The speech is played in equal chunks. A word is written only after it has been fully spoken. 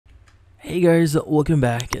Hey guys, welcome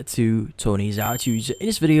back to Tony's How-Tos. In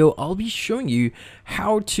this video, I'll be showing you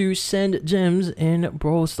how to send gems in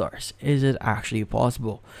Brawl Stars. Is it actually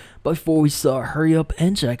possible? But before we start, hurry up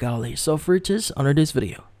and check out the software tips under this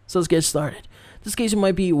video. So let's get started. In this case, you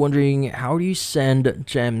might be wondering, how do you send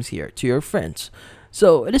gems here to your friends?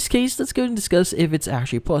 So in this case, let's go and discuss if it's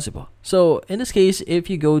actually possible. So in this case, if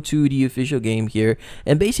you go to the official game here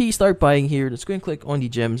and basically start buying here, let's go and click on the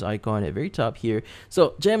gems icon at the very top here.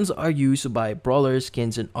 So gems are used to buy brawler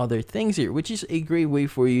skins and other things here, which is a great way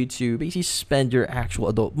for you to basically spend your actual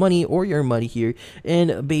adult money or your money here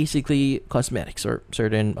in basically cosmetics or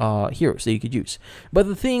certain heroes that you could use. But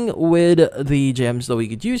the thing with the gems that we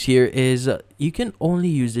could use here is you can only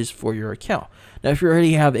use this for your account. Now, if you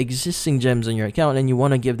already have existing gems on your account and you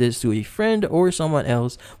want to give this to a friend or someone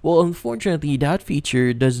else, well, unfortunately, that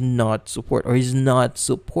feature does not support or is not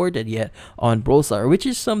supported yet on Brawl Stars, which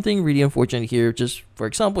is something really unfortunate here. Just for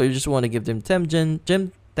example, you just want to give them 10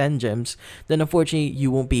 gems, then unfortunately, you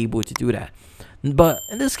won't be able to do that. But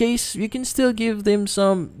in this case, you can still give them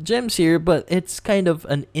some gems here, but it's kind of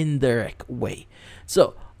an indirect way.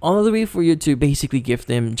 So another way for you to basically give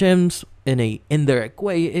them gems in a indirect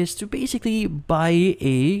way is to basically buy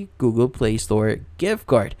a Google Play Store gift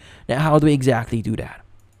card. Now, how do we exactly do that?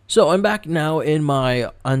 So I'm back now in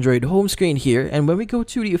my Android home screen here, and when we go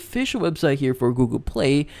to the official website here for Google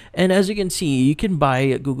Play, and as you can see, you can buy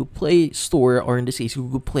a Google Play Store, or in this case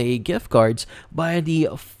Google Play gift cards, by the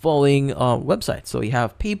following websites. So we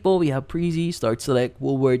have PayPal, we have Preezy, Start Select,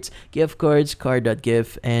 Woolworths, gift cards,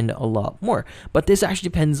 card.gift, and a lot more. But this actually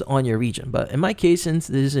depends on your region. But in my case, since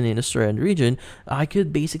this is in an Australian region, I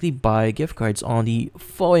could basically buy gift cards on the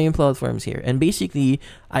following platforms here, and basically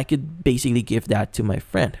I could basically give that to my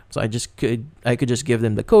friend. So I could just give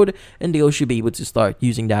them the code and they should be able to start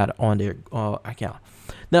using that on their account.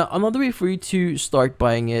 Now, another way for you to start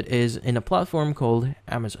buying it is in a platform called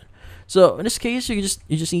Amazon. So in this case, you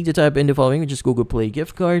just need to type in the following, which is Google Play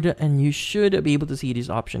gift card, and you should be able to see this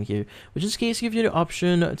option here, which in this case gives you the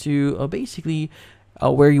option to basically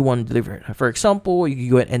where you want to deliver it. For example, you can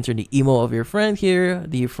go and enter the email of your friend here,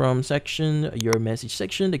 the from section, your message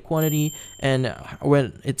section, the quantity, and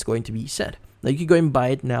when it's going to be sent. Now you can go and buy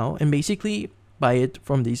it now and basically buy it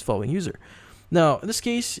from these following user. Now in this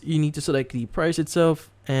case, you need to select the price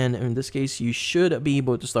itself, and in this case, you should be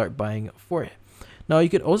able to start buying for it. Now you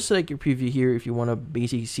could also select your preview here if you want to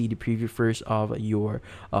basically see the preview first of your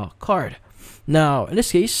card. Now in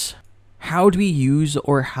this case, how do we use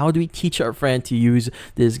or how do we teach our friend to use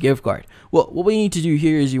this gift card? Well, what we need to do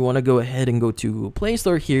here is you want to go ahead and go to Google Play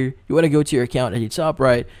Store here. You want to go to your account at the top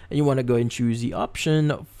right, and you want to go and choose the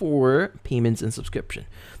option for payments and subscription.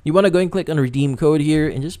 You want to go and click on redeem code here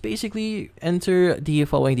and just basically enter the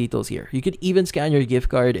following details here. You could even scan your gift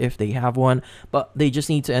card if they have one, but they just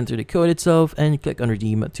need to enter the code itself and click on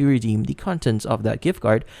redeem to redeem the contents of that gift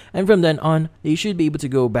card. And from then on, they should be able to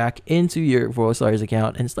go back into your Brawl Stars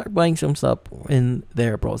account and start buying some stuff in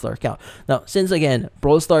their Brawl Stars account. Now, since again,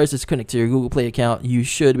 Brawl Stars is connected to your Google Play account, you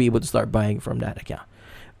should be able to start buying from that account.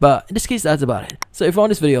 But in this case, that's about it. So if you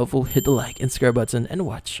found this video helpful, hit the like and subscribe button and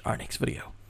watch our next video.